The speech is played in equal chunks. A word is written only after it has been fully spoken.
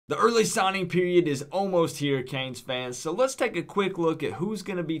The early signing period is almost here, Canes fans, so let's take a quick look at who's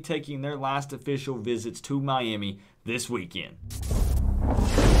going to be taking their last official visits to Miami this weekend.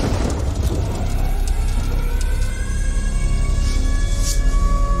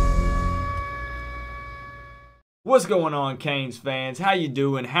 What's going on, Canes fans? How you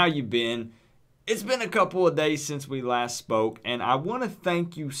doing? How you been? It's been a couple of days since we last spoke, and I want to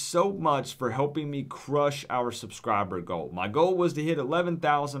thank you so much for helping me crush our subscriber goal. My goal was to hit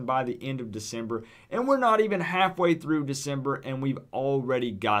 11,000 by the end of December, and we're not even halfway through December, and we've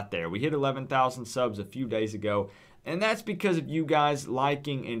already got there. We hit 11,000 subs a few days ago, and that's because of you guys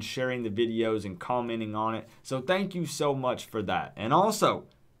liking and sharing the videos and commenting on it, so thank you so much for that. And also,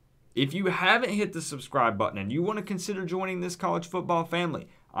 if you haven't hit the subscribe button and you want to consider joining this college football family,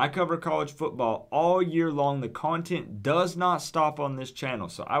 I cover college football all year long. The content does not stop on this channel,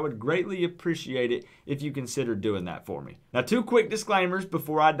 so I would greatly appreciate it if you consider doing that for me. Now, two quick disclaimers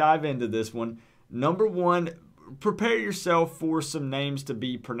before I dive into this one. Number one, prepare yourself for some names to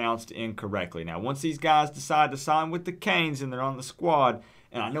be pronounced incorrectly. Now, once these guys decide to sign with the Canes and they're on the squad,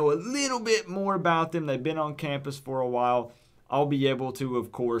 and I know a little bit more about them, they've been on campus for a while, I'll be able to,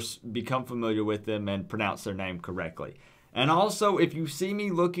 of course, become familiar with them and pronounce their name correctly. And also, if you see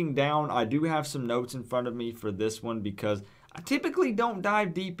me looking down, I do have some notes in front of me for this one because I typically don't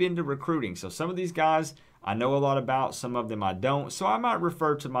dive deep into recruiting. So some of these guys I know a lot about, some of them I don't. So I might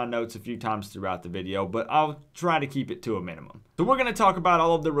refer to my notes a few times throughout the video, but I'll try to keep it to a minimum. So we're going to talk about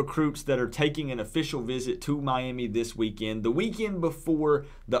all of the recruits that are taking an official visit to Miami this weekend, the weekend before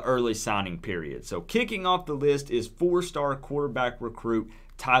the early signing period. So kicking off the list is four-star quarterback recruit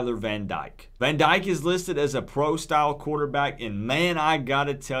Tyler Van Dyke. Van Dyke is listed as a pro-style quarterback, and man, I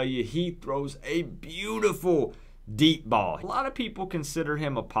gotta tell you, he throws a beautiful deep ball. A lot of people consider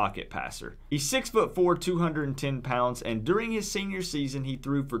him a pocket passer. He's 6'4", 210 pounds, and during his senior season, he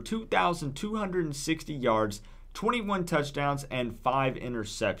threw for 2,260 yards, 21 touchdowns, and 5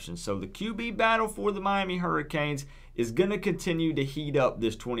 interceptions. So the QB battle for the Miami Hurricanes is going to continue to heat up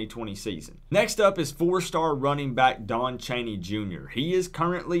this 2020 season. Next up is four-star running back Don Chaney Jr. He is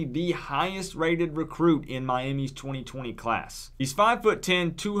currently the highest rated recruit in Miami's 2020 class. He's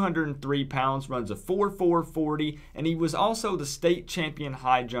 5'10", 203 pounds, runs a 4.4 40, and he was also the state champion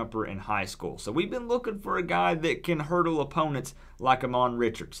high jumper in high school. So we've been looking for a guy that can hurdle opponents like Amon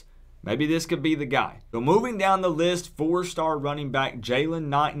Richards. Maybe this could be the guy. So moving down the list, four-star running back Jalen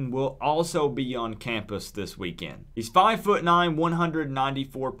Knighton will also be on campus this weekend. He's 5'9",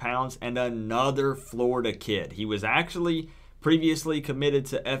 194 pounds, and another Florida kid. He was actually previously committed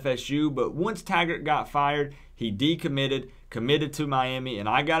to FSU, but once Taggart got fired, he decommitted, committed to Miami, and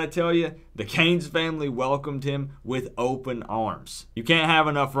I gotta tell you, the Canes family welcomed him with open arms. You can't have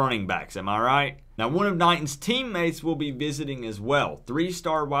enough running backs, am I right? Now, one of Knighton's teammates will be visiting as well,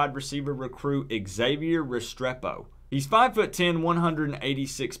 three-star wide receiver recruit Xavier Restrepo. He's 5'10",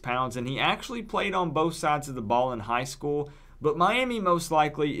 186 pounds, and he actually played on both sides of the ball in high school, but Miami most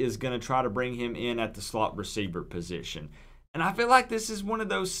likely is going to try to bring him in at the slot receiver position. And I feel like this is one of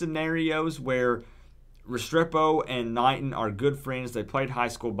those scenarios where Restrepo and Knighton are good friends. They played high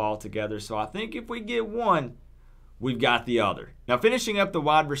school ball together, so I think if we get one, we've got the other. Now, finishing up the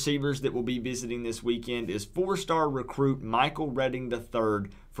wide receivers that will be visiting this weekend is four-star recruit Michael Redding III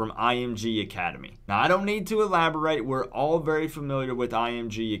from IMG Academy. Now, I don't need to elaborate. We're all very familiar with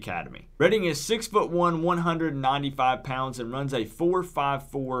IMG Academy. Redding is 6'1", 195 pounds, and runs a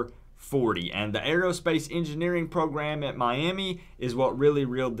 4.54 40, and the aerospace engineering program at Miami is what really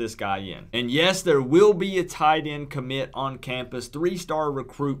reeled this guy in. And yes, there will be a tight end commit on campus, three-star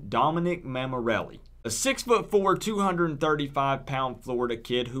recruit Dominic Mamarelli. A 6'4", 235 pound Florida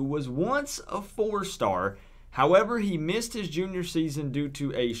kid who was once a four-star. However, he missed his junior season due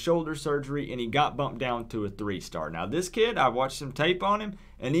to a shoulder surgery and he got bumped down to a three-star. Now this kid, I watched some tape on him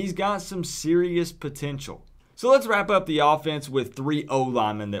and he's got some serious potential. So let's wrap up the offense with three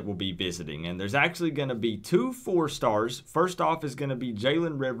O-linemen that will be visiting. And there's actually going to be two four-stars. First off is going to be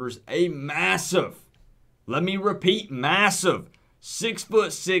Jalen Rivers, a massive, let me repeat, massive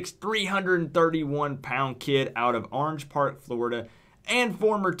 6'6", 331 pound kid out of Orange Park, Florida, and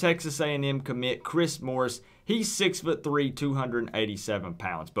former Texas A&M commit Chris Morris. He's 6'3", 287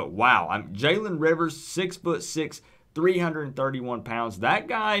 pounds. But wow, Jalen Rivers, 6'6", 331 pounds. That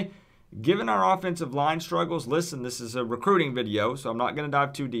guy, given our offensive line struggles, listen, this is a recruiting video, so I'm not going to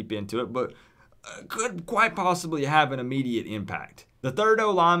dive too deep into it, but could quite possibly have an immediate impact. The third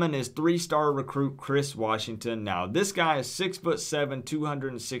O-lineman is three-star recruit Chris Washington. Now, this guy is 6'7",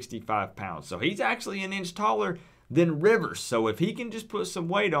 265 pounds, so he's actually an inch taller than Rivers. So if he can just put some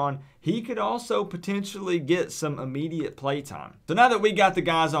weight on, he could also potentially get some immediate play time. So now that we got the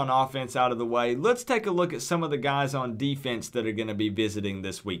guys on offense out of the way, let's take a look at some of the guys on defense that are going to be visiting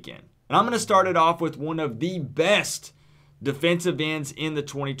this weekend. And I'm going to start it off with one of the best defensive ends in the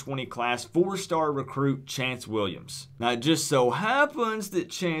 2020 class, 4-star recruit Chance Williams. Now, it just so happens that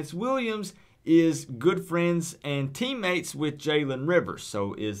Chance Williams is good friends and teammates with Jalen Rivers.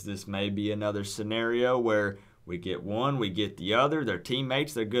 So is this maybe another scenario where we get one, we get the other, they're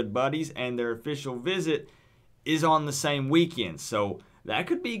teammates, they're good buddies, and their official visit is on the same weekend? So that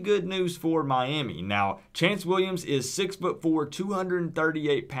could be good news for Miami. Now, Chance Williams is 6'4",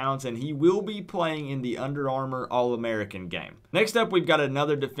 238 pounds, and he will be playing in the Under Armour All-American game. Next up, we've got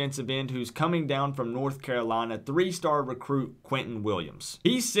another defensive end who's coming down from North Carolina, 3-star recruit Quentin Williams.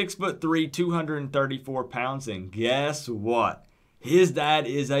 He's 6'3", 234 pounds, and guess what? His dad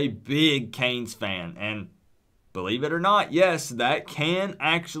is a big Canes fan, and believe it or not, yes, that can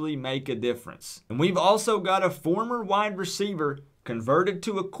actually make a difference. And we've also got a former wide receiver converted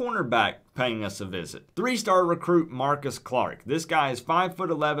to a cornerback paying us a visit. 3-star recruit Marcus Clark. This guy is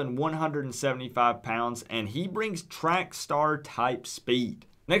 5'11", 175 pounds, and he brings track star type speed.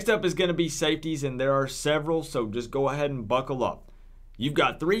 Next up is going to be safeties, and there are several, so just go ahead and buckle up. You've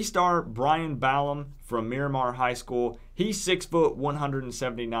got 3-star Brian Ballum from Miramar High School. He's 6 foot,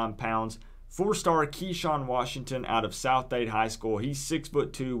 179 pounds. 4-star Keyshawn Washington out of South Dade High School. He's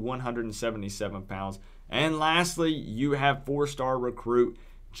 6'2", 177 pounds. And lastly, you have 4-star recruit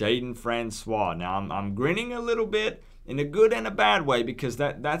Jaden Francois. Now, I'm grinning a little bit in a good and a bad way because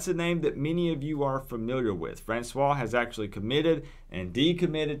that's a name that many of you are familiar with. Francois has actually committed and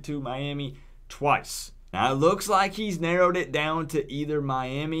decommitted to Miami twice. Now, it looks like he's narrowed it down to either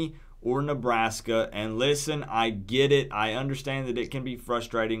Miami or Nebraska. And listen, I get it. I understand that it can be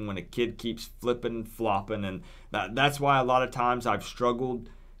frustrating when a kid keeps flipping and flopping. And that's why a lot of times I've struggled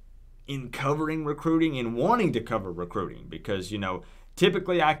in covering recruiting and wanting to cover recruiting because, you know,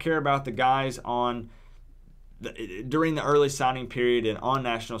 typically I care about the guys during the early signing period and on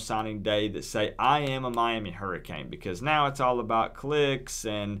National Signing Day that say, I am a Miami Hurricane, because now it's all about clicks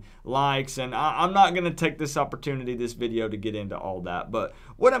and likes, and I'm not going to take this opportunity, this video, to get into all that. But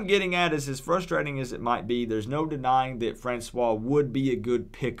what I'm getting at is, as frustrating as it might be, there's no denying that Francois would be a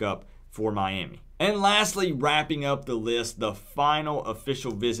good pickup for Miami. And lastly, wrapping up the list, the final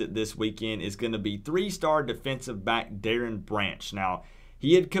official visit this weekend is going to be 3-star defensive back Darren Branch. Now,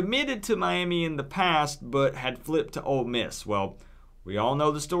 he had committed to Miami in the past, but had flipped to Ole Miss. Well, we all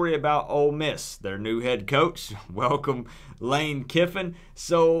know the story about Ole Miss. Their new head coach, welcome Lane Kiffin.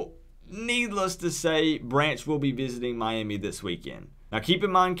 So, needless to say, Branch will be visiting Miami this weekend. Now, keep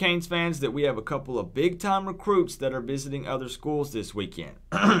in mind, Canes fans, that we have a couple of big-time recruits that are visiting other schools this weekend.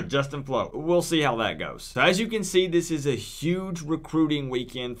 Justin Flo. We'll see how that goes. So, as you can see, this is a huge recruiting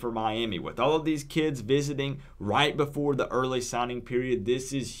weekend for Miami. With all of these kids visiting right before the early signing period,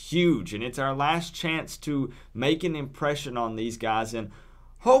 this is huge. And it's our last chance to make an impression on these guys. And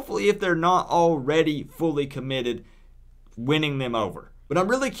hopefully, if they're not already fully committed, winning them over. But I'm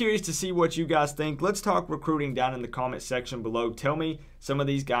really curious to see what you guys think. Let's talk recruiting down in the comment section below. Tell me some of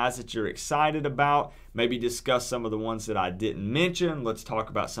these guys that you're excited about. Maybe discuss some of the ones that I didn't mention. Let's talk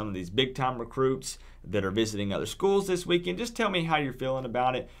about some of these big-time recruits that are visiting other schools this weekend. Just tell me how you're feeling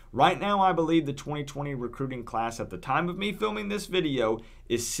about it. Right now, I believe the 2020 recruiting class at the time of me filming this video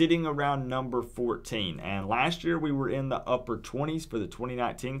is sitting around number 14. And last year, we were in the upper 20s for the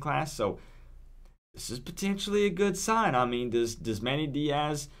 2019 class. So this is potentially a good sign. I mean, does Manny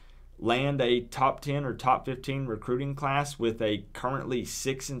Diaz land a top 10 or top 15 recruiting class with a currently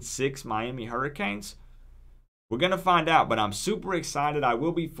 6-6 Miami Hurricanes? We're going to find out, but I'm super excited. I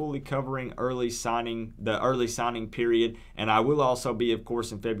will be fully covering the early signing period, and I will also be, of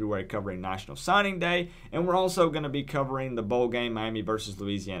course, in February covering National Signing Day, and we're also going to be covering the bowl game, Miami versus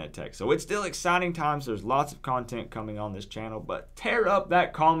Louisiana Tech. So it's still exciting times. There's lots of content coming on this channel, but tear up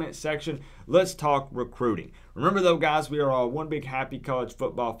that comment section. Let's talk recruiting. Remember, though, guys, we are all one big happy college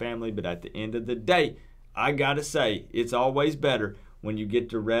football family, but at the end of the day, I got to say, it's always better when you get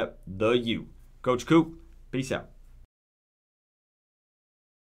to rep the U. Coach Coop, peace out.